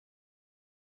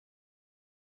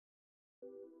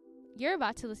You're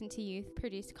about to listen to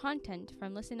youth-produced content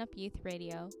from Listen Up Youth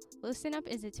Radio. Listen Up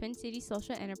is a Twin Cities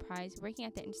social enterprise working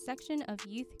at the intersection of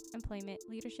youth employment,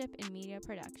 leadership, and media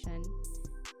production.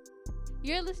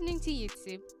 You're listening to Youth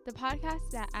Soup, the podcast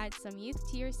that adds some youth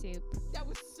to your soup. That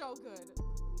was so good.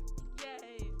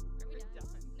 Yay. We're done.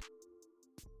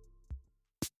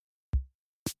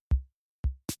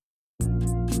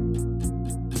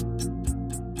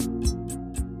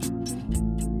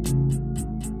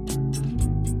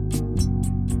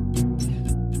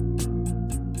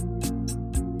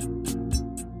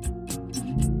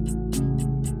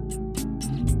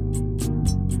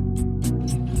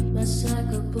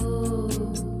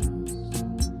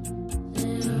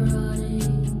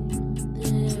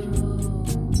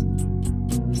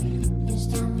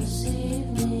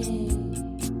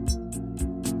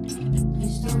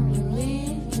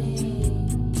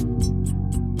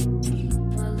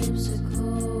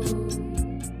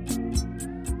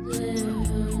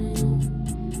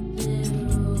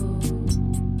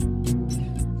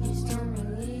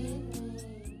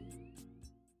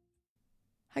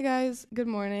 Hi guys, good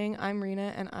morning. I'm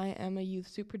Rena and I am a Youth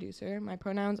Soup producer. My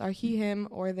pronouns are he, him,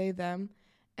 or they, them,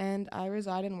 and I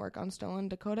reside and work on stolen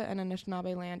Dakota and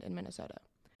Anishinaabe land in Minnesota.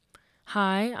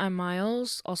 Hi, I'm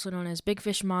Miles, also known as Big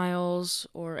Fish Miles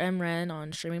or MRen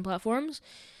on streaming platforms.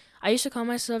 I used to call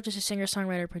myself just a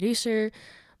singer-songwriter producer,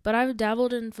 but I've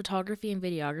dabbled in photography and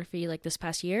videography like this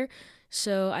past year,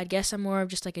 so I guess I'm more of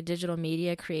just like a digital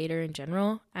media creator in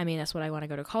general. I mean, that's what I want to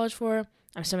go to college for.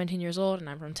 I'm 17 years old and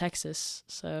I'm from Texas,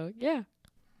 so yeah.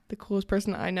 The coolest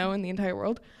person I know in the entire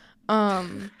world.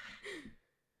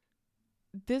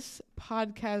 This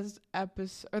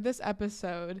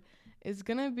episode is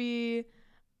gonna be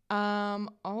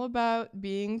all about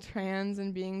being trans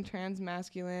and being trans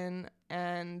masculine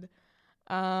and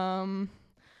all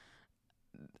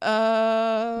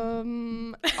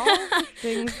the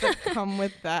things that come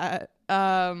with that.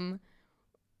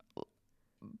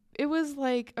 It was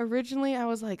like, originally I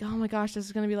was like, oh my gosh, this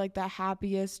is going to be like the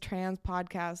happiest trans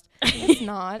podcast. It's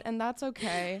not, and that's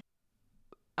okay.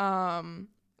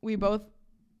 We both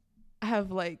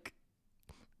have like,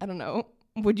 I don't know,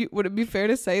 would it be fair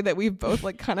to say that we've both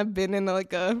like kind of been in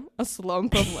like a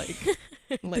slump of like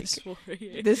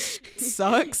this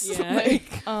sucks? Yeah.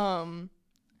 Like,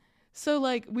 so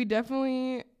like we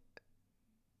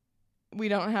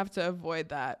don't have to avoid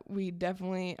that.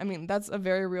 I mean, that's a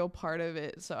very real part of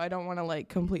it. So I don't want to like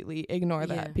completely ignore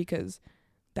that because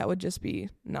that would just be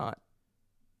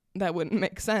that wouldn't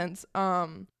make sense.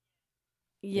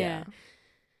 Yeah.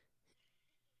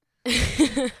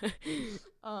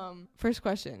 First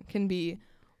question can be,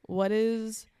 what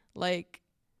is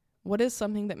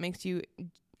something that makes you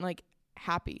like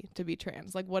happy to be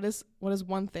trans? Like what is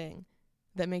one thing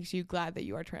that makes you glad that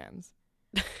you are trans?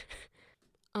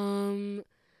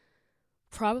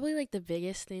 Probably like the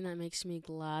biggest thing that makes me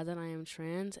glad that I am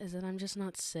trans is that I'm just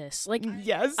not cis. Like,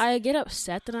 yes, I get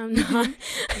upset that I'm not.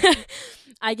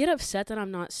 I get upset that I'm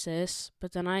not cis,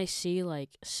 but then I see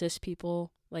like cis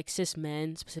people, like cis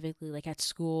men specifically, like at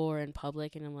school or in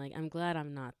public, and I'm like, I'm glad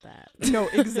I'm not that. No,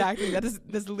 exactly.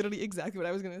 That's literally exactly what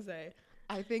I was gonna say.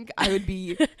 I think I would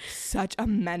be such a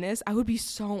menace. I would be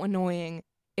so annoying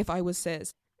if I was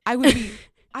cis. I would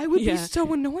be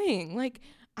so annoying. Like,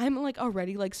 I'm like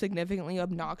already like significantly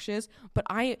obnoxious, but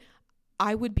I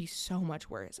would be so much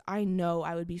worse. I know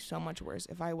I would be so much worse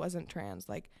if I wasn't trans.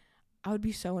 Like, I would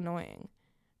be so annoying.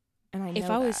 And I know if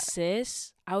I was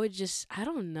cis, I would just, I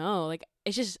don't know. Like,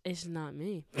 it's not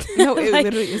me. No, it like,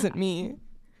 literally isn't me.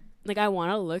 Like, I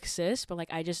want to look cis, but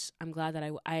like, I'm glad that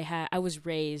I was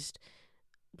raised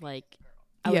like,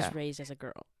 I was raised as a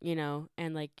girl, you know,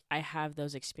 and like I have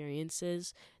those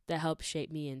experiences that help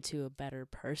shape me into a better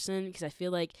person, because I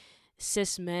feel like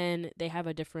cis men, they have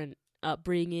a different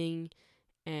upbringing,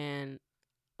 and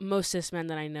most cis men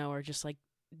that I know are just like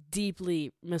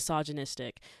deeply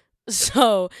misogynistic.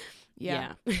 So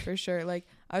yeah, for sure. Like,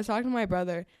 I was talking to my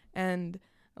brother, and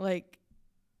like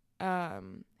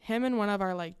him and one of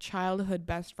our like childhood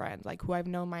best friends, like who I've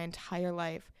known my entire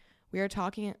life, we were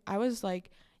talking. I was like,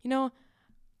 you know,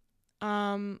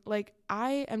 like,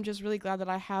 I am just really glad that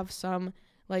I have some,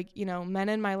 like, you know, men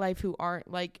in my life who aren't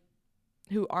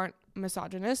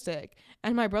misogynistic.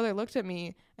 And my brother looked at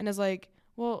me and is like,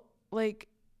 well, like,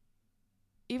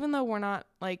 even though we're not,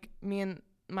 like, me and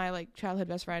my, like, childhood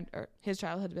best friend, or his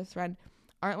childhood best friend,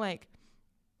 aren't, like,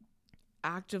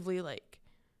 actively, like,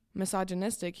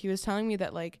 misogynistic, he was telling me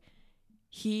that, like,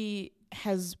 he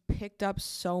has picked up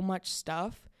so much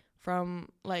stuff from,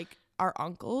 like, our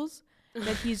uncles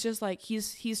that he's just like,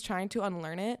 he's trying to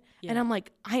unlearn it. And I'm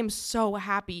like, I am so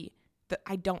happy that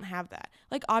I don't have that.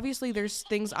 Like, obviously there's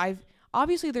things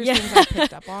obviously there's things I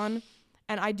picked up on,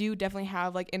 and I do definitely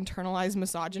have like internalized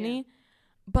misogyny,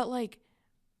 but like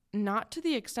not to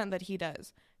the extent that he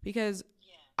does, because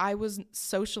I was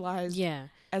socialized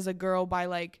as a girl by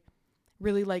like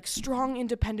really like strong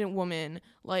independent woman,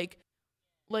 like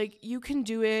you can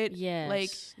do it,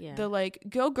 the like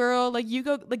go girl, like you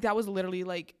go, like that was literally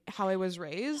like how I was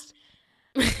raised.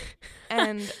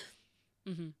 And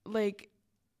like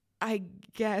I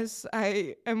guess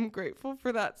I am grateful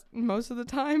for that most of the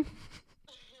time.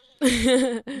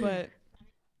 But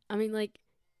I mean, like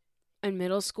in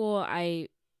middle school,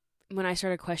 when I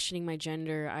started questioning my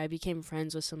gender, I became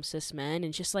friends with some cis men,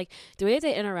 and just like the way that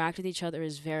they interact with each other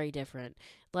is very different.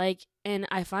 Like, and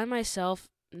I find myself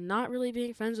not really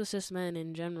being friends with cis men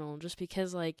in general, just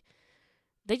because like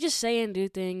they just say and do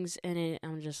things, and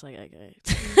I'm just like,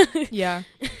 okay. Yeah.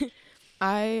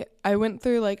 I went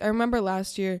through, like, I remember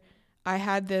last year I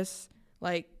had this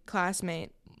like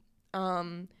classmate,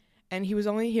 and he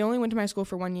only went to my school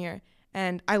for 1 year,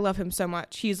 and I love him so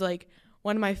much. He's like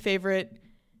one of my favorite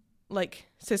like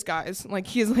cis guys, like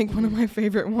he's like one of my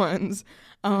favorite ones.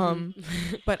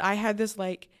 But I had this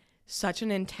like such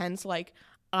an intense like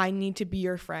I need to be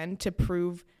your friend to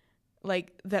prove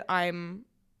like that I'm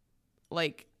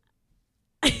like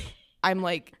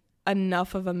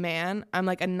enough of a man, I'm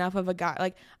like enough of a guy,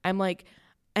 like I'm like,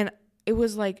 and it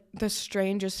was like the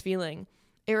strangest feeling.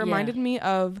 It reminded me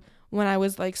of when I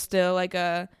was like still like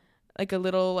a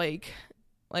little like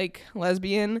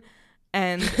lesbian,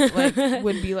 and like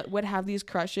would have these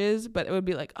crushes, but it would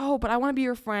be like, oh, but I want to be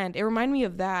your friend. It reminded me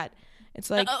of that. It's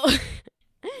like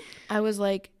I was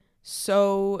like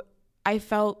I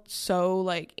felt so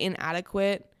like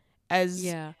inadequate as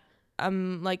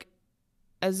like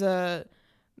as a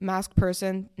Masc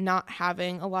person, not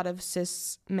having a lot of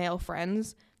cis male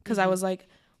friends, because I was like,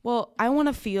 well, I want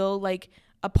to feel like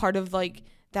a part of like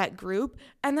that group,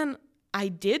 and then I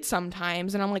did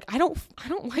sometimes, and I'm like, I don't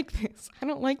like this. I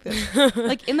don't like this.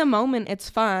 Like in the moment it's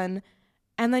fun,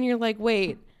 and then you're like,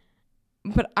 wait,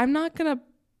 but I'm not gonna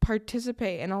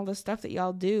participate in all the stuff that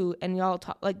y'all do, and y'all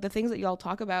talk, like the things that y'all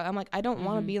talk about. I'm like, I don't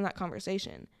want to be in that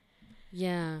conversation.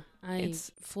 Yeah, I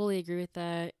fully agree with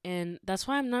that, and that's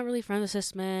why I'm not really friends with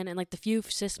cis men, and like the few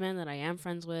cis men that I am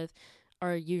friends with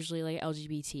are usually like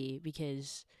LGBT,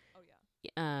 because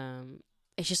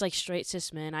it's just like straight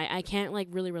cis men. I can't like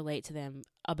really relate to them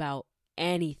about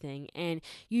anything, and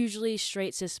usually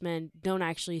straight cis men don't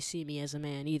actually see me as a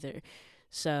man either,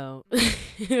 so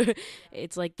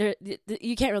it's like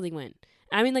you can't really win.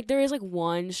 I mean, like there is like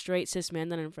one straight cis man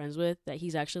that I'm friends with that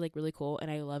he's actually like really cool, and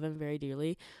I love him very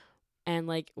dearly, and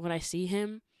like when I see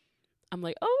him I'm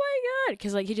like, oh my god,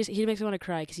 because like he makes me want to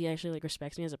cry, because he actually like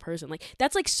respects me as a person. Like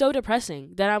that's like so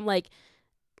depressing that I'm like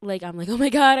oh my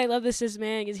god, I love this cis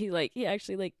man, because he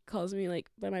actually like calls me like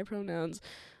by my pronouns.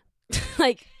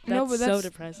 Like that's so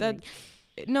depressing.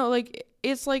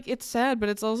 It's sad, but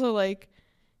it's also like,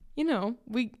 you know,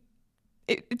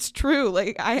 it's true.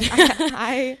 Like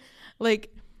I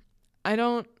like I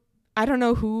don't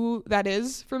know who that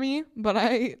is for me, but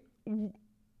I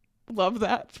love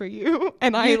that for you,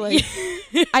 and I like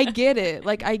I get it.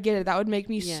 Like I get it. That would make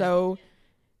me so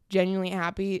genuinely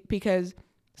happy, because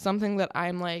something that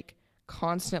I'm like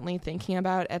constantly thinking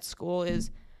about at school is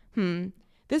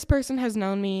this person has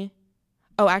known me.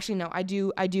 Oh, actually no, I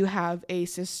do have a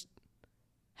cis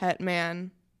het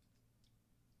man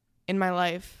in my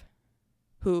life,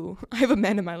 who I have a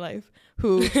man in my life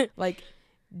who like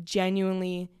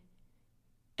genuinely,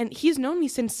 and he's known me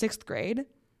since 6th grade,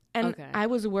 and I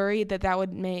was worried that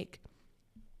would make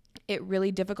it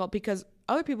really difficult, because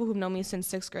other people who've known me since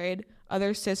 6th grade,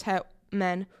 other cis het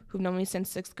men who've known me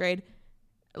since 6th grade,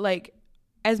 like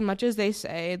as much as they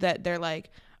say that they're like,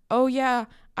 oh yeah,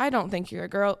 I don't think you're a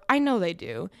girl, I know they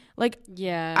do. Like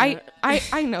I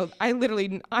know, I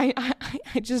literally I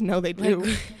just know they do.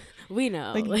 Like, we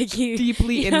know, like you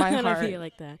deeply in my heart. I feel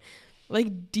like that,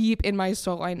 like deep in my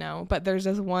soul, I know. But there's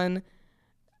this one,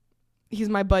 he's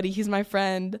my buddy, he's my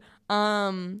friend,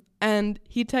 and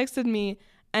he texted me,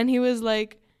 and he was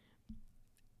like,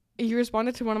 he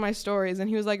responded to one of my stories, and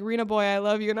he was like, Rena boy, I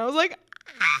love you, and I was like,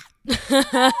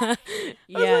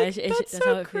 yeah, that's so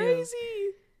so crazy.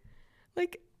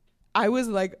 Like I was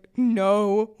like,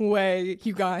 no way,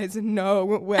 you guys, no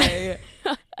way.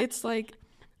 It's like,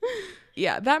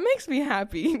 yeah, that makes me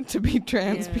happy to be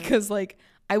trans, because like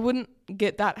I wouldn't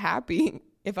get that happy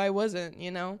if I wasn't,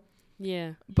 you know?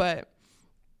 Yeah. But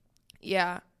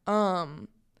yeah,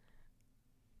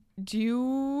 do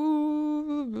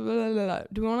you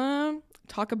want to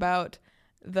talk about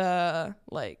the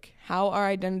like how our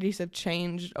identities have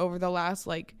changed over the last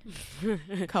like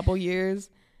couple years?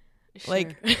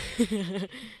 Like, Sure.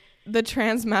 the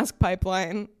trans Masc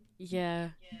pipeline Yeah.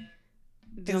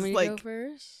 Do you is want me to like, go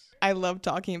first? I love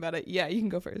talking about it. Yeah, you can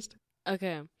go first.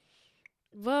 Okay.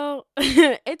 Well,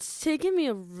 it's taken me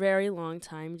a very long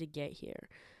time to get here.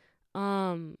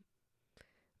 When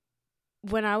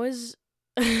I was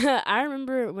I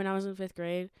remember when I was in 5th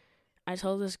grade, I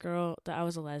told this girl that I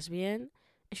was a lesbian,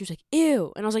 and she was like,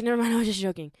 "Ew." And I was like, "Never mind, I was just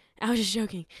joking. I was just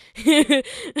joking."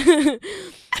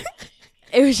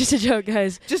 It was just a joke,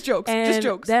 guys. Just jokes. And just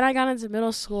jokes. then I got into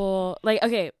middle school. Like,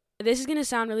 okay, this is going to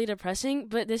sound really depressing,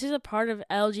 but this is a part of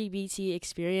LGBT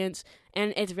experience.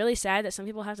 And it's really sad that some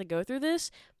people have to go through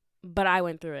this, but I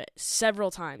went through it several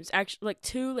times. Actually, like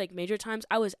 2 like major times.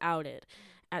 I was outed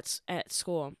at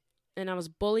school, and I was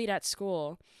bullied at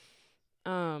school.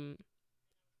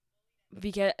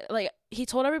 Because like he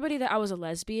told everybody that I was a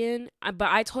lesbian, but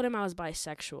I told him I was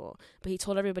bisexual. But he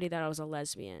told everybody that I was a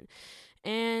lesbian.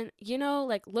 And, you know,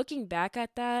 like, looking back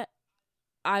at that,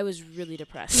 I was really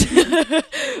depressed.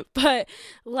 But,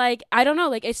 like, I don't know.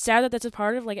 Like, it's sad that that's a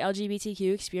part of, like,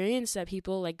 LGBTQ experience, that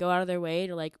people, like, go out of their way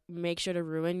to, like, make sure to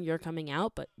ruin your coming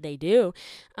out. But they do.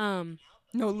 No,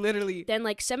 literally. Then,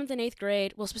 like, 7th and 8th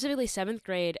grade, well, specifically 7th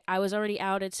grade, I was already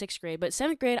out at 6th grade. But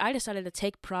 7th grade, I decided to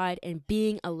take pride in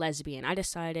being a lesbian. I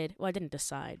didn't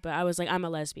decide, but I was like, I'm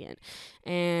a lesbian.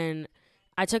 And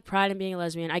I took pride in being a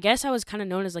lesbian. I guess I was kind of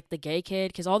known as, like, the gay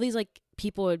kid, because all these, like,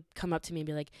 people would come up to me and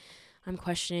be like, I'm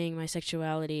questioning my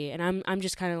sexuality, and I'm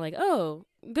just kind of like, oh,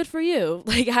 good for you.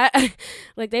 Like,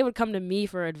 like, they would come to me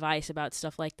for advice about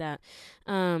stuff like that.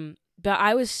 But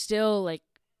I was still, like,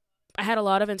 I had a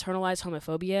lot of internalized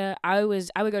homophobia. I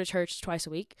would go to church twice a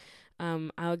week.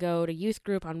 I would go to youth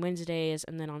group on Wednesdays,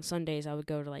 and then on Sundays I would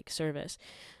go to, like, service.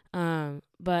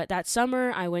 But that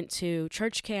summer I went to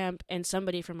church camp, and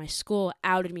somebody from my school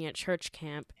outed me at church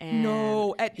camp. And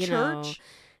No, at church?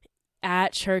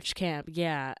 At church camp,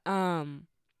 yeah. And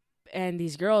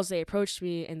these girls, they approached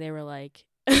me and they were like,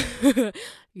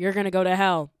 "You're gonna go to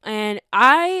hell." And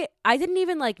I didn't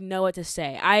even, like, know what to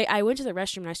say. I went to the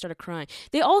restroom and I started crying.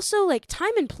 They also, like,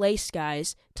 time and place,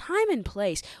 guys. Time and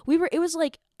place. It was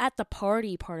like at the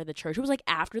party part of the church. It was like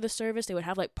after the service, they would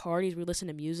have, like, parties. We listened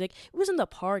to music. It wasn't the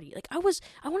party. Like, I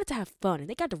wanted to have fun, and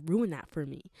they got to ruin that for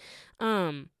me.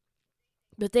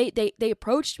 But they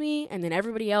approached me, and then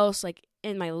everybody else, like,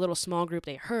 in my little small group,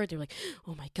 they were like,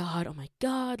 oh my god,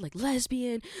 like,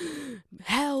 lesbian,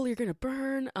 hell, you're gonna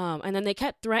burn. And then they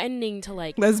kept threatening to,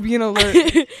 like, lesbian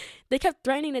alert. They kept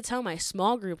threatening to tell my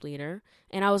small group leader,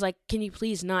 and I was like, can you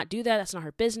please not do that? That's not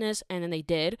her business. And then they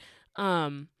did.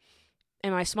 And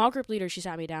my small group leader, she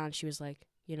sat me down, and she was like,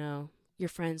 you know, your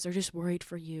friends, they're just worried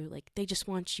for you. Like, they just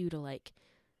want you to, like,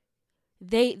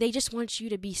 they just want you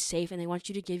to be safe, and they want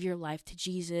you to give your life to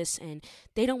Jesus, and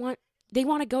they want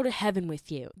to go to heaven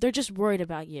with you. They're just worried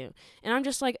about you. And I'm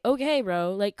just like, okay,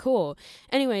 bro, like, cool.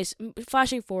 Anyways,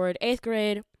 flashing forward, 8th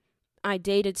grade, I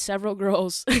dated several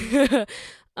girls.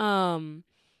 And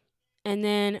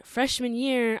then freshman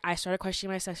year, I started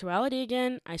questioning my sexuality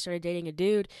again. I started dating a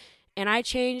dude, and I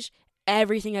changed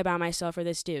everything about myself for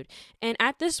this dude. And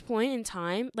at this point in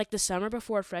time, like the summer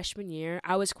before freshman year,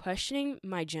 I was questioning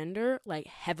my gender, like,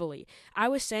 heavily. I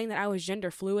was saying that I was gender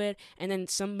fluid, and then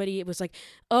somebody was like,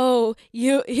 oh,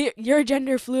 you're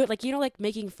gender fluid, like, you know, like,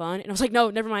 making fun. And I was like, no,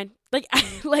 never mind. Like,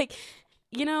 like,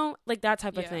 you know, like, that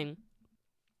type of thing.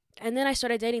 And then I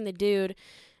started dating the dude,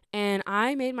 and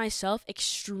I made myself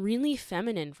extremely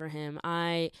feminine for him.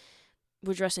 I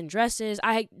would dress in dresses.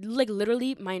 I, like,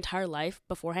 literally my entire life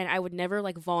beforehand, I would never,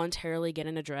 like, voluntarily get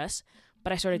in a dress,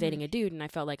 but I started dating a dude, and I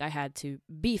felt like I had to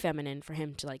be feminine for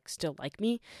him to, like, still like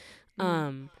me.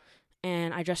 And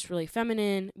I dressed really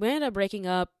feminine. We ended up breaking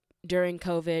up during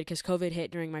COVID, because COVID hit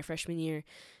during my freshman year.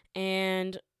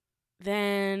 And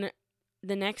then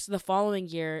the following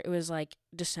year, it was like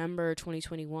December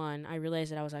 2021, I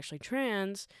realized that I was actually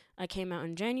trans. I came out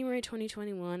in January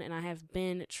 2021, and I have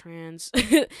been trans.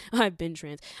 I've been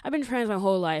trans my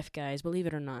whole life, guys, believe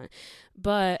it or not.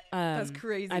 But that's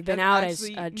crazy. I've been out as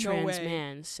a trans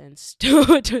man since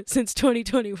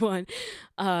 2021.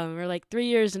 We're like 3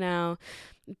 years now.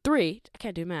 I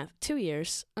can't do math. 2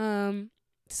 years.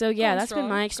 So yeah, that's been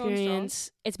my experience.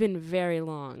 It's been very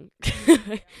long.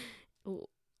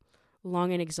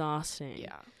 Long and exhausting.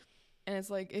 Yeah. And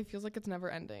it's like, it feels like it's never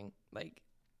ending. Like,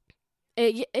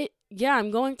 yeah,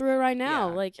 I'm going through it right now.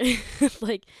 Yeah.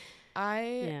 Like,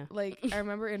 like, I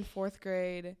remember in 4th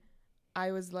grade,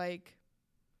 I was like,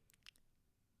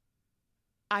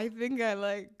 I think I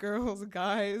like girls,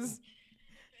 guys.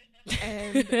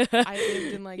 And I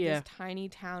lived in, like, this tiny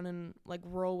town in, like,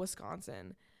 rural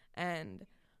Wisconsin.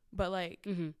 But like,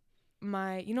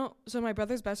 my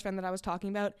brother's best friend that I was talking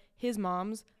about, his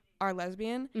moms are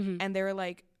lesbian, and they were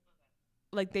like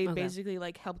they basically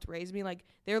like helped raise me. Like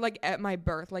they were like at my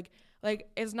birth. Like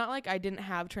it's not like I didn't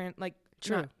have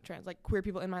queer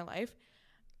people in my life.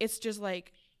 It's just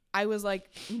like I was like,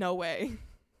 no way,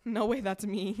 that's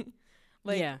me.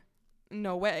 Like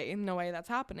no way that's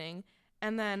happening.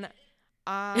 And then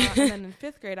in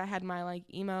 5th grade I had my like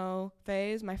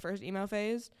my first emo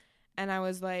phase, and I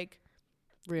was like,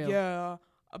 yeah,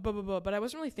 blah, blah, blah. But I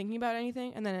wasn't really thinking about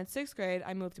anything. And then in 6th grade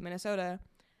I moved to Minnesota,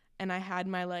 and I had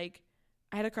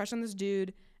a crush on this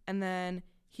dude, and then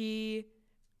he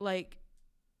like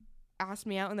asked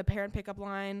me out in the parent pickup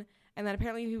line, and then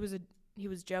apparently he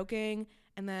was joking,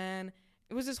 and then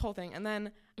it was this whole thing. And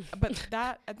then but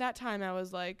at that time I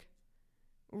was like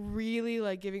really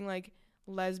like giving like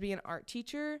lesbian art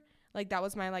teacher, like that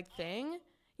was my like thing,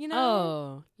 you know.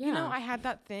 Oh yeah, you know, I had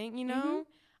that thing, you know.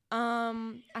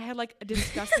 I had like a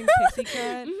disgusting pixie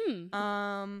cut.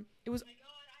 It was,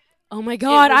 oh my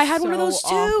god, I had so one of those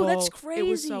too. awful. That's crazy. It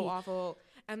was so awful.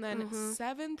 And then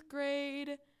 7th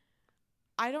grade,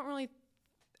 I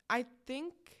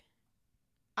think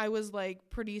I was like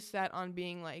pretty set on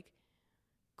being like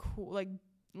cool, like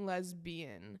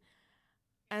lesbian.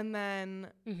 And then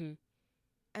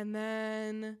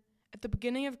at the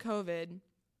beginning of COVID,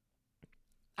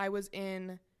 I was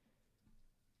in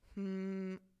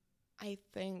I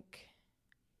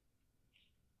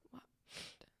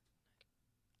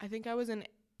think I was in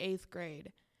 8th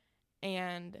grade,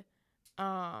 and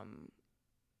 7th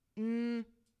or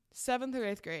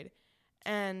 8th grade,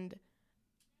 and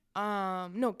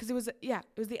no, because it was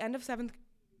the end of 7th.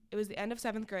 It was the end of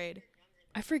 7th grade.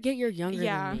 I forget you're younger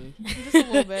than me. Just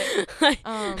a little bit.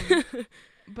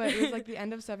 But it was like the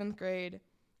end of 7th grade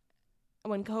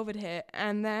when COVID hit,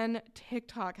 and then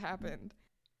TikTok happened.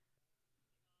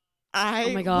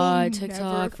 Oh my god, will TikTok,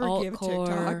 never forgive altcore,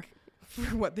 TikTok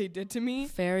for what they did to me.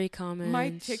 Fairy comments.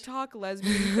 My TikTok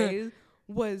lesbian phase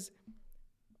was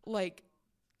like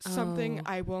something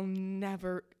I will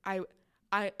never. I've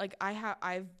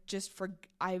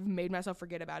made myself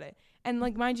forget about it. And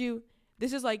like, mind you,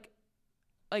 this is like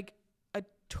a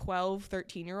 12,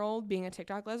 13-year-old being a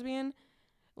TikTok lesbian.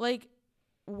 Like,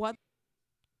 what?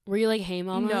 Were you like, hey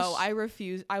mamas? No, I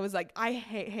refused. I was like, I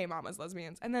hate hey mamas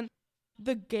lesbians. And then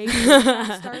the gay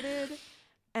movement started,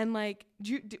 and like,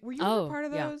 were you ever part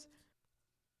of those?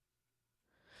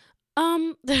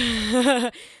 I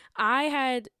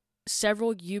had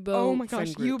several Yubo. Oh my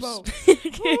gosh, friend groups.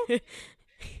 Yubo.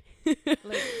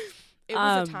 Like, it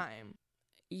was a time.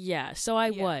 Yeah, so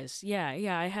I was. Yeah,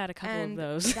 I had a couple of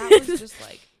those. That was just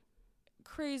like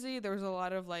crazy. There was a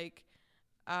lot of like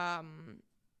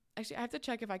actually I have to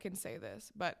check if I can say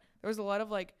this, but there was a lot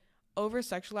of like over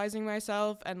sexualizing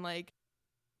myself and like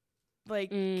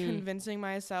convincing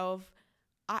myself.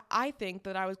 I think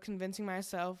that I was convincing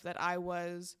myself that I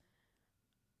was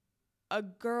a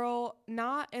girl,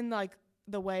 not in like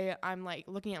the way I'm like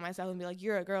looking at myself and be like,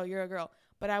 you're a girl,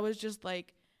 but I was just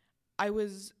like, I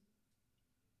was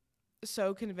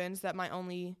so convinced that my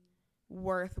only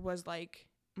worth was like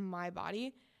my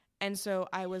body. And so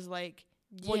I was like,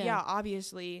 well, yeah,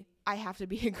 obviously I have to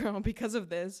be a girl because of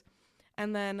this.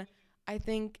 And then I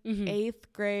think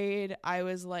 8th grade, I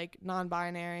was like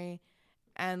non-binary,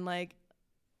 and like,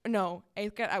 no,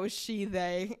 8th grade, I was she,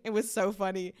 they. It was so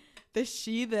funny. The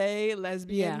she, they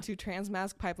lesbian to trans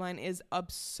Masc pipeline is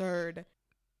absurd.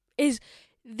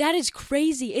 That is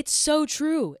crazy. It's so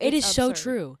true. It is so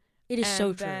true. It is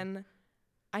so true. And then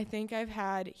I think I've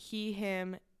had he,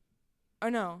 him,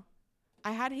 or no,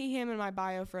 I had he, him in my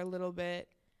bio for a little bit,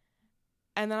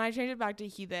 and then I changed it back to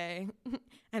he, they,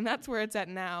 and that's where it's at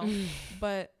now.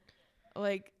 But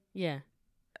like, yeah.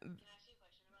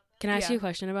 Can I ask you a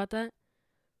question about that?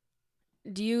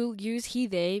 Do you use he,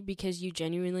 they because you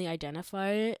genuinely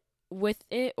identify with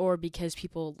it, or because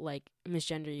people like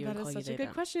misgender you and call you they? That is such a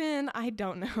good question. I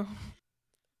don't know.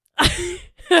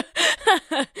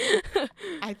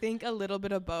 I think a little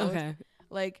bit of both. Okay.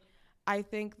 Like, I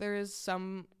think there's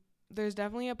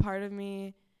definitely a part of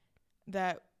me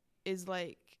that is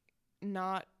like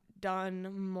not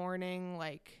done mourning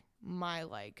like my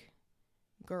like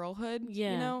girlhood,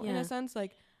 you know, in a sense.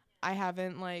 Like, I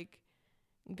haven't like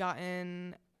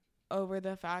gotten over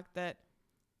the fact that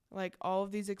like all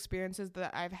of these experiences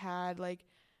that I've had, like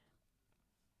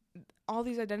all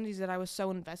these identities that I was so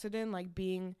invested in, like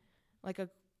being like a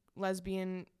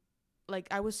lesbian, like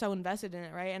I was so invested in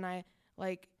it, right? And I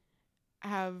like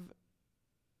have,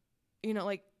 you know,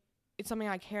 like it's something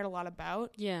I cared a lot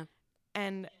about. Yeah.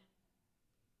 And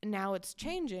now it's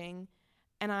changing,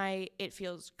 and it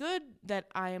feels good that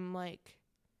I'm like,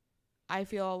 I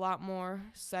feel a lot more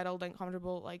settled and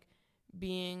comfortable, like,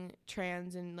 being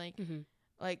trans, and, like,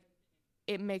 like,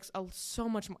 it makes so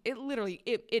much more. It literally,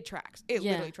 it tracks. It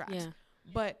literally tracks. Yeah.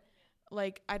 But,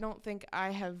 like, I don't think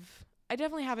I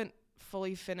definitely haven't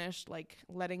fully finished, like,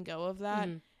 letting go of that.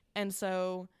 And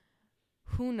so,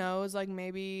 who knows, like,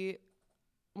 maybe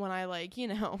when I, like, you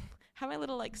know, have my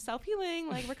little, like, self-healing,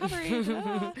 like, recovery,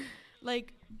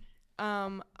 like,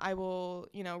 I will,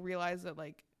 you know, realize that,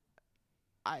 like,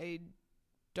 I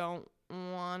don't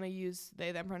want to use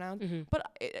they, them pronouns. But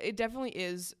it definitely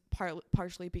is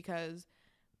partially because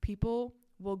people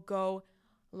will go,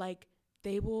 like,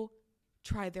 they will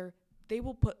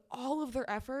put all of their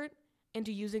effort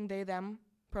into using they, them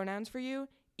pronouns for you,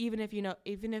 even if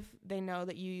they know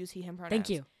that you use he, him pronouns. Thank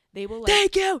you. They will, like,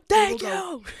 thank you. They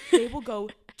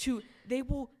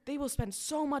will spend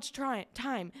so much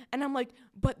time, and I'm like,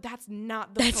 but that's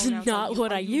not the That's pronouns not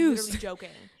what I use. use. Literally joking.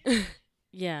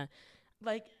 Yeah.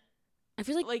 Like, I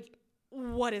feel like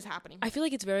what is happening? I feel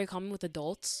like it's very common with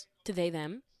adults to they,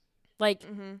 them. Like,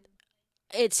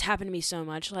 it's happened to me so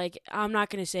much. Like, I'm not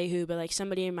going to say who, but, like,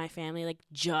 somebody in my family, like,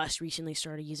 just recently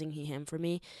started using he, him for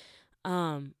me.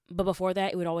 But before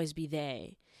that, it would always be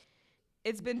they.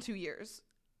 It's been 2 years.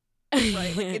 Right?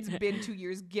 Like, it's been 2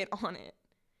 years. Get on it.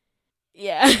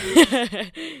 Yeah.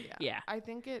 Yeah. I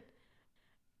think it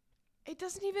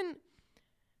doesn't even...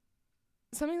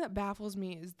 Something that baffles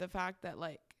me is the fact that,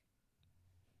 like,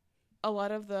 a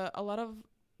lot of the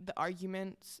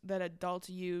arguments that adults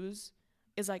use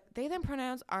is, like, they, them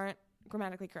pronouns aren't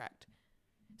grammatically correct.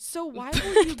 So why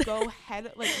will you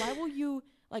why will you,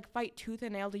 like, fight tooth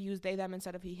and nail to use they, them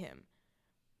instead of he, him?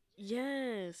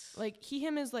 Yes. Like, he,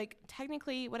 him is, like,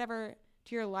 technically, whatever,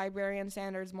 to your librarian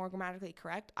standards, more grammatically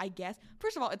correct, I guess.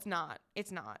 First of all, it's not.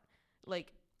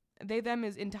 Like, they, them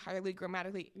is entirely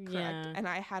grammatically correct. Yeah. And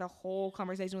I had a whole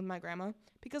conversation with my grandma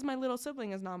because my little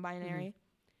sibling is non-binary.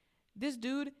 This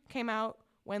dude came out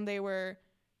when they were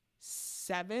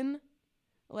 7.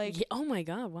 Like, yeah, oh my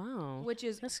God, wow. Which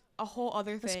is a whole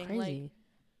other thing. That's crazy.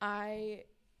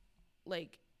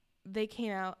 They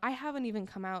came out. I haven't even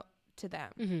come out to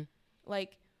them.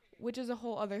 Like, which is a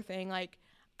whole other thing. Like,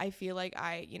 I feel like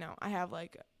I have,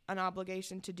 like, an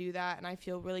obligation to do that, and I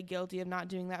feel really guilty of not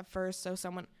doing that first. So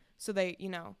they, you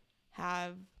know,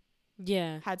 have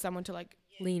had someone to, like,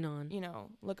 lean on, you know,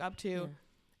 look up to. Yeah.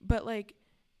 But, like,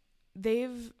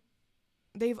 they've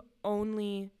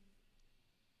only,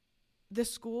 the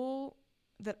school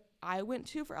that I went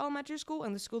to for elementary school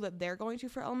and the school that they're going to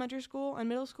for elementary school and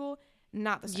middle school,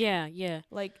 not the same. Yeah.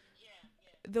 Like,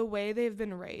 the way they've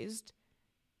been raised,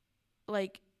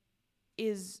 like,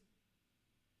 is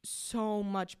so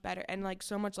much better, and, like,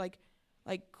 so much, like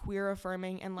queer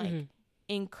affirming and, like,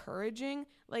 encouraging.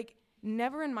 Like,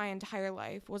 never in my entire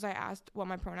life was I asked what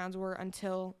my pronouns were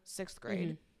until 6th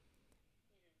grade.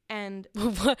 And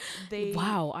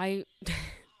wow, I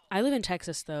live in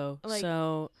Texas though, like,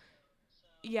 so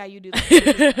yeah, you do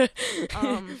that.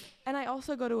 And I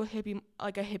also go to a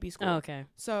hippie school. Oh, okay.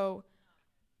 So,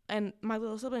 and my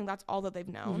little sibling, that's all that they've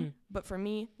known. But for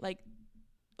me, like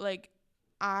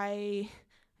I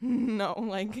no,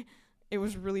 like, it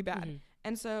was really bad.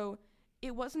 And so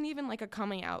it wasn't even, like, a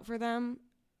coming out for them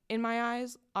in my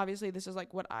eyes. Obviously, this is,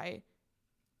 like, what I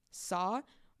saw,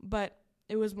 but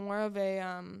it was more of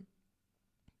a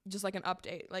just, like, an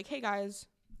update. Like, hey, guys,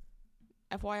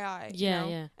 FYI. Yeah, you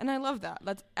know? yeah. And I love that.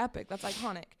 That's epic. That's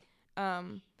iconic.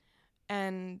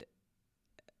 And,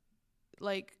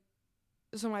 like,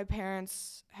 so my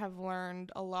parents have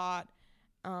learned a lot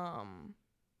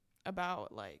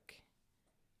about, like,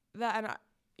 that, and,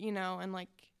 you know, and, like,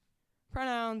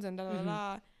 pronouns and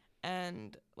da-da-da-da.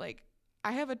 And, like,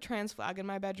 I have a trans flag in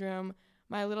my bedroom.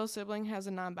 My little sibling has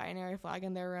a non-binary flag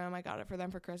in their room. I got it for them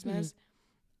for Christmas.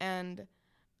 And,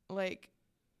 like,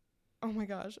 oh my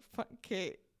gosh,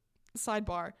 okay,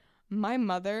 sidebar. My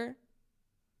mother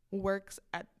works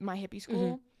at my hippie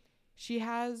school. She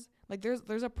has, like,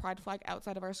 there's a pride flag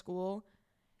outside of our school.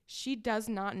 She does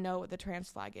not know what the trans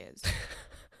flag is.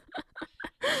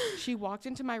 She walked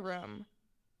into my room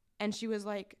and she was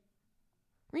like,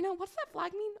 Rena, what's that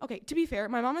flag mean? Okay, to be fair,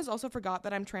 my mom has also forgot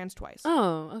that I'm trans twice.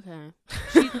 Oh, okay.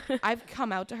 I've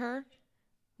come out to her.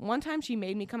 One time she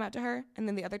made me come out to her, and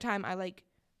then the other time I, like,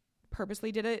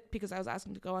 purposely did it because I was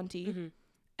asking to go on tea.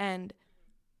 And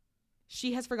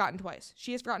she has forgotten twice.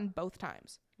 She has forgotten both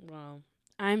times. Wow.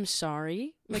 I'm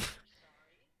sorry. Like,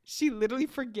 she literally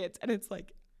forgets, and it's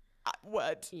like,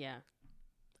 what? Yeah.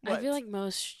 What? I feel like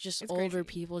most just It's older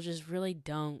crazy. people just really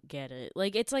don't get it.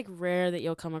 Like, it's, like, rare that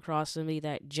you'll come across somebody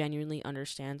that genuinely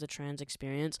understands the trans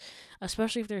experience,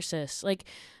 especially if they're cis. Like,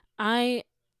 I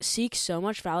seek so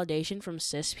much validation from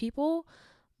cis people,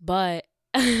 but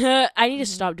I need to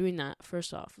stop doing that,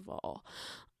 first off of all.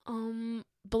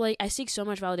 But like, I seek so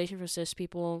much validation from cis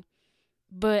people,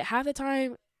 but half the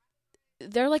time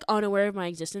they're like unaware of my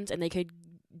existence and they could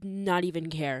not even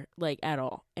care like at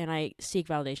all, and I seek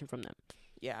validation from them.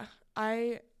 Yeah.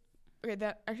 Okay,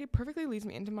 that actually perfectly leads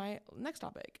me into my next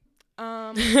topic.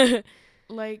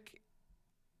 Like,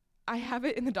 I have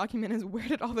it in the document as, where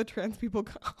did all the trans people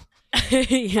go?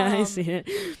 Yeah, I see it.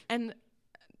 And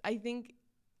I think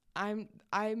I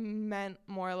meant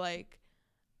more like,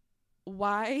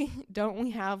 why don't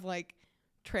we have like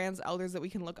trans elders that we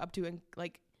can look up to and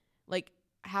like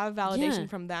have validation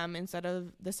from them instead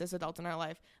of the cis adults in our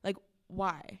life? Like,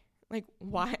 why? Like,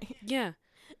 why? Yeah.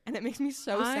 And it makes me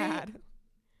so sad.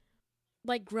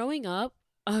 Like, growing up,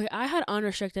 I had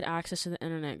unrestricted access to the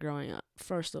internet growing up,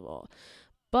 first of all.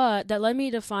 But that led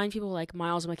me to find people like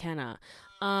Miles McKenna.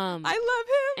 I love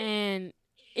him. And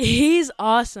he's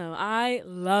awesome. I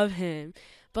love him.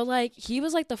 But like, he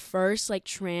was like the first like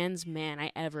trans man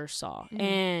I ever saw. Mm-hmm.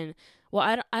 And well,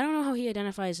 I don't know how he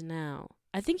identifies now.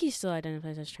 I think he still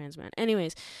identifies as trans man.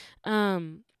 Anyways,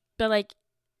 but like,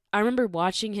 I remember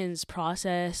watching his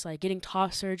process, like getting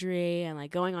top surgery and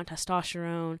like going on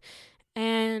testosterone,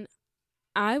 and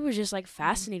I was just like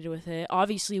fascinated with it.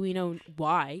 Obviously, we know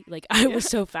why. Like, I was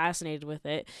so fascinated with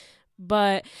it,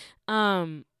 but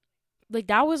like,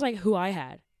 that was like who I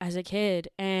had as a kid.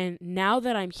 And now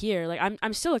that I'm here, like,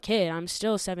 I'm still a kid. I'm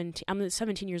still 17. I'm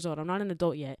 17 years old. I'm not an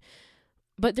adult yet,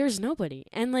 but there's nobody.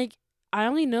 And like, I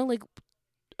only know like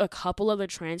a couple other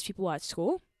trans people at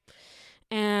school,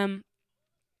 and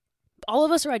all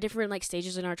of us are at different like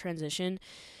stages in our transition.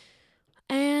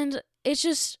 And it's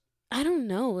just, I don't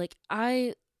know, like,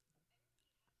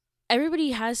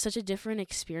 everybody has such a different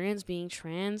experience being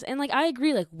trans. And like, I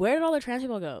agree, like, where did all the trans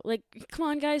people go? Like, come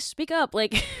on, guys, speak up.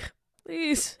 Like,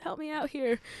 please help me out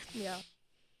here. Yeah.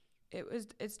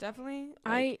 It's definitely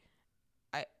like,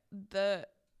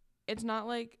 it's not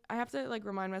like, I have to like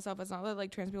remind myself, it's not that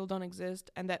like trans people don't exist,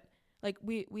 and that like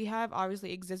we have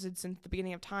obviously existed since the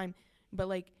beginning of time, but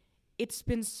like,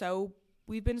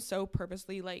 we've been so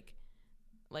purposely like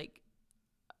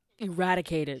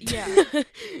eradicated. Yeah.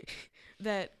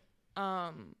 That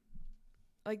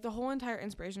like, the whole entire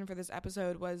inspiration for this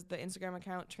episode was the Instagram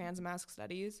account Trans Masc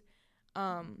Studies.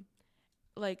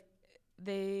 Like,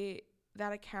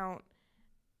 that account,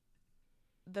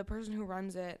 the person who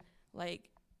runs it, like,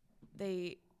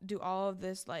 they do all of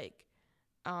this like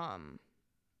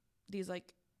these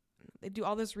like, they do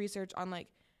all this research on like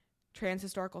trans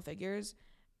historical figures,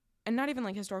 and not even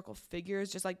like historical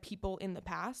figures, just like people in the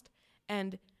past.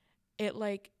 And it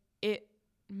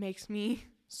makes me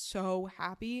so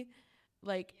happy,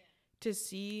 like, to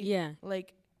see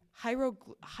like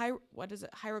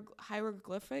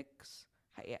hieroglyphics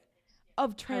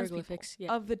of trans people,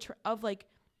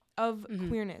 of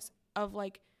queerness, of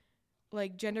like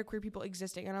genderqueer people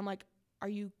existing. And I'm like, are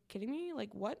you kidding me?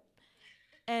 Like, what?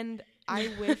 And I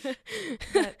wish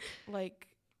that like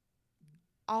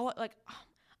all, like,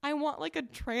 I want like a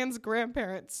trans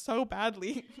grandparent so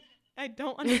badly. I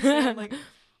don't understand like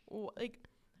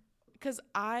because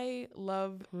I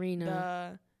love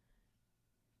Rena.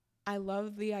 I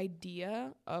love the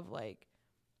idea of like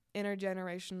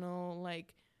intergenerational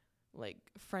like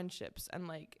friendships, and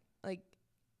like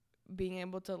being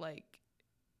able to like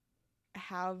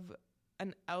have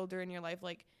an elder in your life,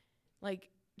 like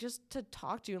just to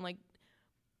talk to you, and like,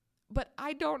 but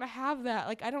I don't have that.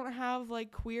 Like, I don't have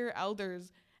like queer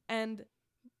elders. And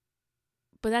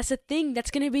but that's the thing, that's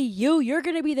gonna be you're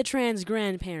gonna be the trans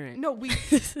grandparent. No, we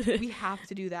have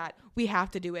to do that. We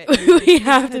have to do it. we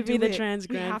have to be the trans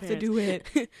grandparent. We have to do it.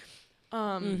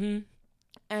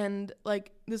 And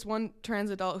like, this one trans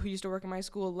adult who used to work in my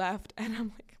school left, and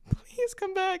I'm like, please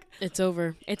come back. It's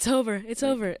over.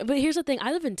 But here's the thing,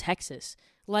 I live in Texas.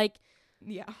 Like,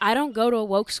 yeah, I don't go to a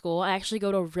woke school. I actually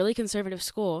go to a really conservative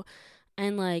school,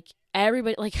 and like,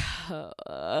 everybody, like,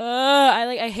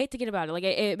 I hate thinking about it. Like,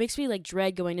 it makes me like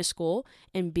dread going to school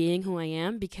and being who I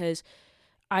am, because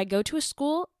I go to a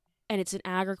school and it's an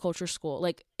agriculture school.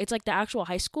 Like, it's like the actual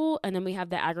high school, and then we have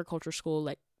the agriculture school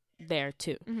like there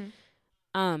too.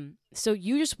 So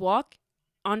you just walk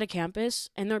onto campus,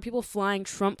 and there are people flying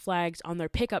Trump flags on their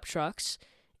pickup trucks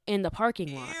in the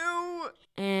parking lot. Ew.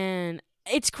 And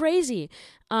it's crazy.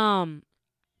 And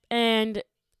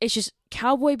it's just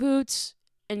cowboy boots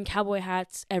and cowboy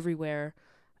hats everywhere.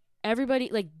 Everybody,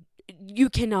 like, you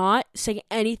cannot say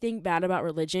anything bad about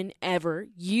religion ever.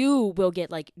 You will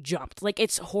get like jumped. Like,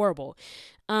 it's horrible.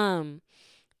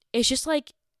 It's just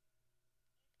like,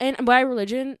 and by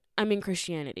religion, I mean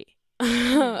Christianity.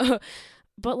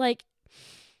 But like,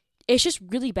 it's just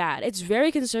really bad. It's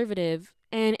very conservative,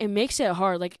 and it makes it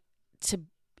hard, like, to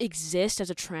exist as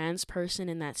a trans person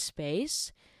in that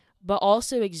space, but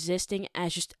also existing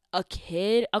as just a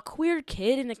queer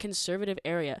kid in a conservative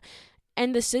area.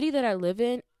 And the city that I live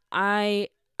in, I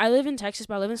live in Texas,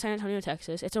 but I live in San Antonio,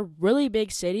 Texas. It's a really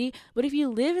big city, but if you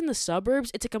live in the suburbs,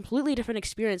 it's a completely different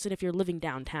experience than if you're living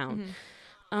downtown.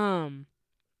 And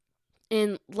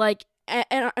like,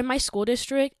 in my school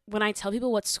district, when I tell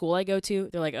people what school I go to,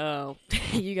 they're like, oh,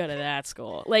 you go to that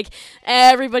school. Like,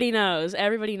 everybody knows.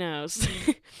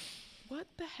 What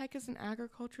the heck is an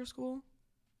agriculture school?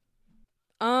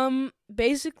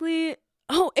 Basically,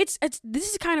 it's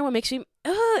this is kind of what makes me,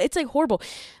 it's like horrible.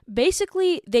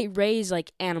 Basically, they raise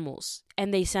like animals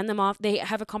and they send them off. They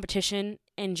have a competition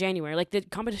in January. Like, the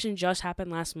competition just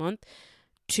happened last month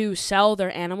to sell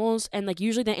their animals, and like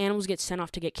usually the animals get sent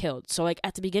off to get killed. So like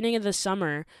at the beginning of the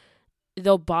summer,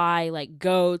 they'll buy like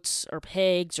goats or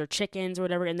pigs or chickens or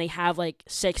whatever, and they have like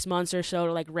 6 months or so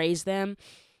to like raise them,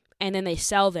 and then they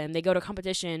sell them. They go to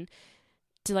competition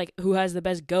to like who has the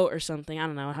best goat or something. I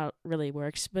don't know how it really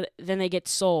works, but then they get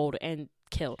sold and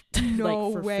killed. No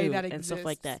like, for way food that and exists. stuff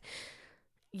like that.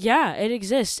 Yeah, it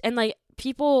exists, and like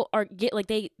people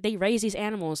they raise these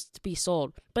animals to be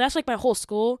sold. But that's like my whole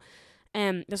school.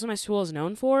 And that's what my school is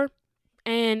known for.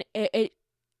 And it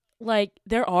like,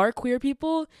 there are queer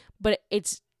people, but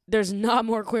there's not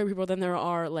more queer people than there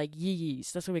are, like,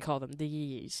 yee-yees. That's what we call them, the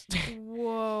yee-yees.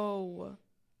 Whoa.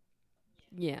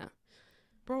 Yeah.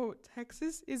 Bro,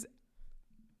 Texas is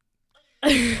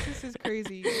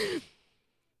crazy.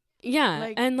 Yeah,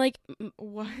 Like, and, like,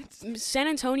 what? San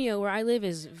Antonio, where I live,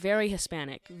 is very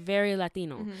Hispanic, very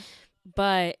Latino.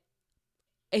 But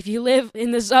if you live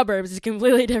in the suburbs, it's a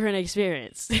completely different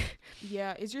experience.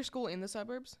 Yeah. Is your school in the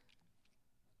suburbs?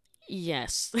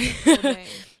 Yes. Okay.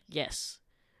 Yes.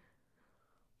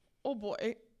 Oh,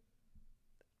 boy.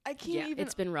 I can't Yeah, even.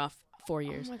 it's been rough 4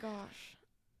 years. Oh, my gosh.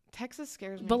 Texas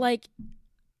scares me. But, like,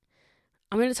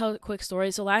 I'm going to tell a quick story.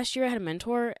 So last year I had a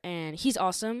mentor, and he's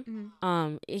awesome.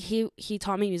 He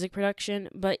taught me music production,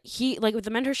 but the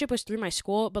mentorship was through my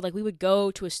school, but like we would go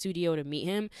to a studio to meet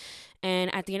him.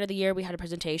 And at the end of the year we had a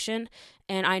presentation,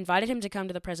 and I invited him to come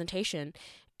to the presentation.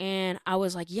 And I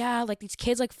was like, yeah, like these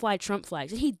kids like fly Trump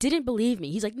flags. And he didn't believe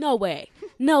me. He's like, no way.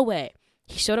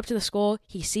 He showed up to the school.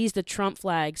 He sees the Trump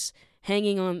flags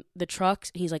hanging on the trucks.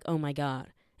 And he's like, oh my God.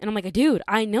 And I'm like, dude,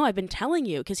 I know, I've been telling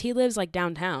you, because he lives like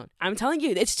downtown. I'm telling you,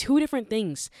 it's two different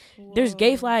things. Whoa. There's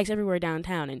gay flags everywhere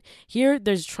downtown, and here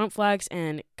there's Trump flags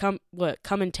and come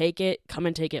and take it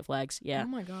flags. Yeah. Oh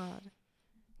my God,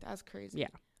 that's crazy. Yeah.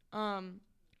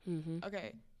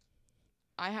 Okay,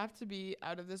 I have to be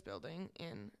out of this building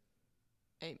in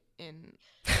 11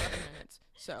 minutes.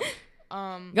 So,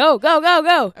 Go.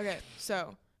 Okay,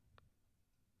 so,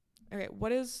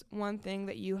 what is one thing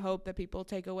that you hope that people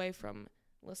take away from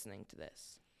listening to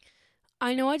this?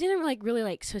 I know I didn't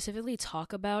really specifically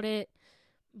talk about it,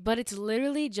 but it's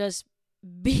literally just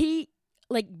be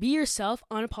yourself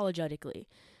unapologetically.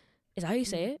 Is that how you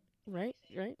say it? Right?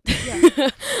 Yeah.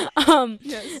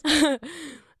 Yes.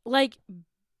 Like,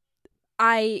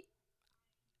 I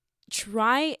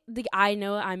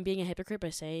know I'm being a hypocrite by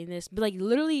saying this, but like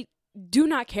literally do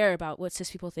not care about what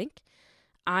cis people think.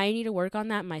 I need to work on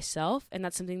that myself, and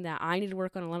that's something that I need to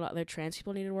work on. A lot of other trans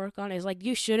people need to work on. Is like,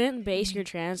 you shouldn't base your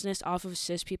transness off of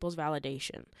cis people's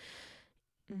validation.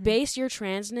 Base your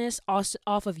transness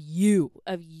off of you,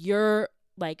 of your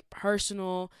like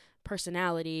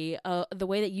personality, the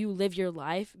way that you live your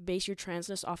life. Base your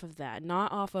transness off of that,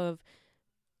 not off of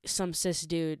some cis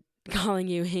dude calling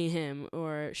you he, him,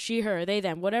 or she, her, they,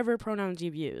 them, whatever pronouns you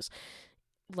use.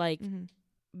 Like,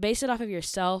 base it off of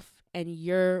yourself and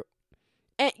base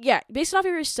it off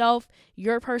of yourself,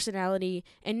 your personality,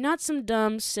 and not some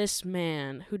dumb cis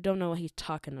man who don't know what he's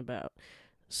talking about.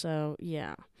 So,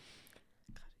 yeah.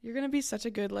 You're gonna be such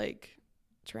a good, like,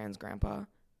 trans grandpa.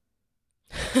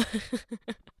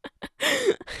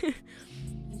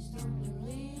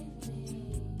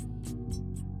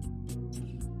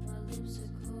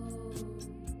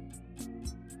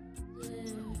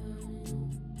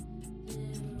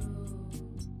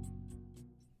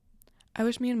 I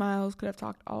wish me and Miles could have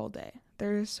talked all day.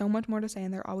 There is so much more to say,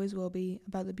 and there always will be,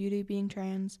 about the beauty of being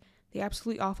trans, the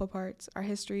absolutely awful parts, our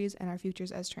histories, and our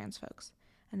futures as trans folks.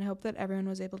 And I hope that everyone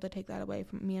was able to take that away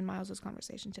from me and Miles'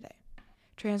 conversation today.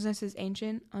 Transness is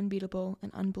ancient, unbeatable,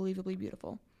 and unbelievably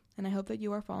beautiful, and I hope that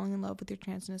you are falling in love with your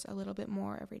transness a little bit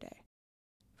more every day.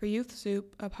 For Youth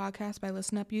Soup, a podcast by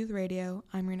Listen Up Youth Radio,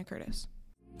 I'm Rena Curtis.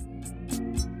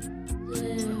 Please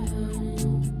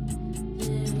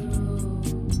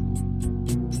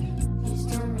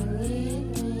don't believe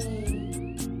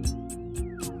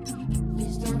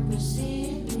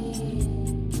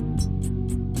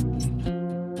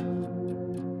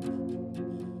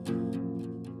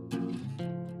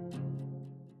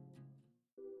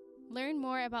Learn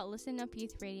more about Listen Up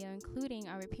Youth Radio, including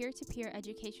our peer-to-peer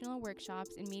educational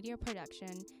workshops in media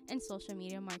production and social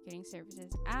media marketing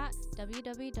services at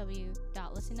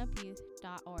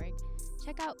www.listenupyouth.org.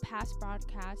 Check out past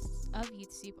broadcasts of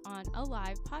Youth Soup on a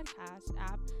live podcast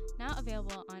app, now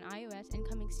available on iOS and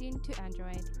coming soon to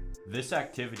Android. This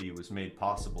activity was made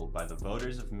possible by the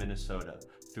voters of Minnesota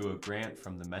through a grant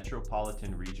from the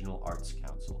Metropolitan Regional Arts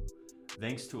Council,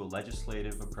 thanks to a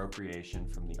legislative appropriation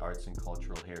from the Arts and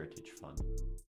Cultural Heritage Fund.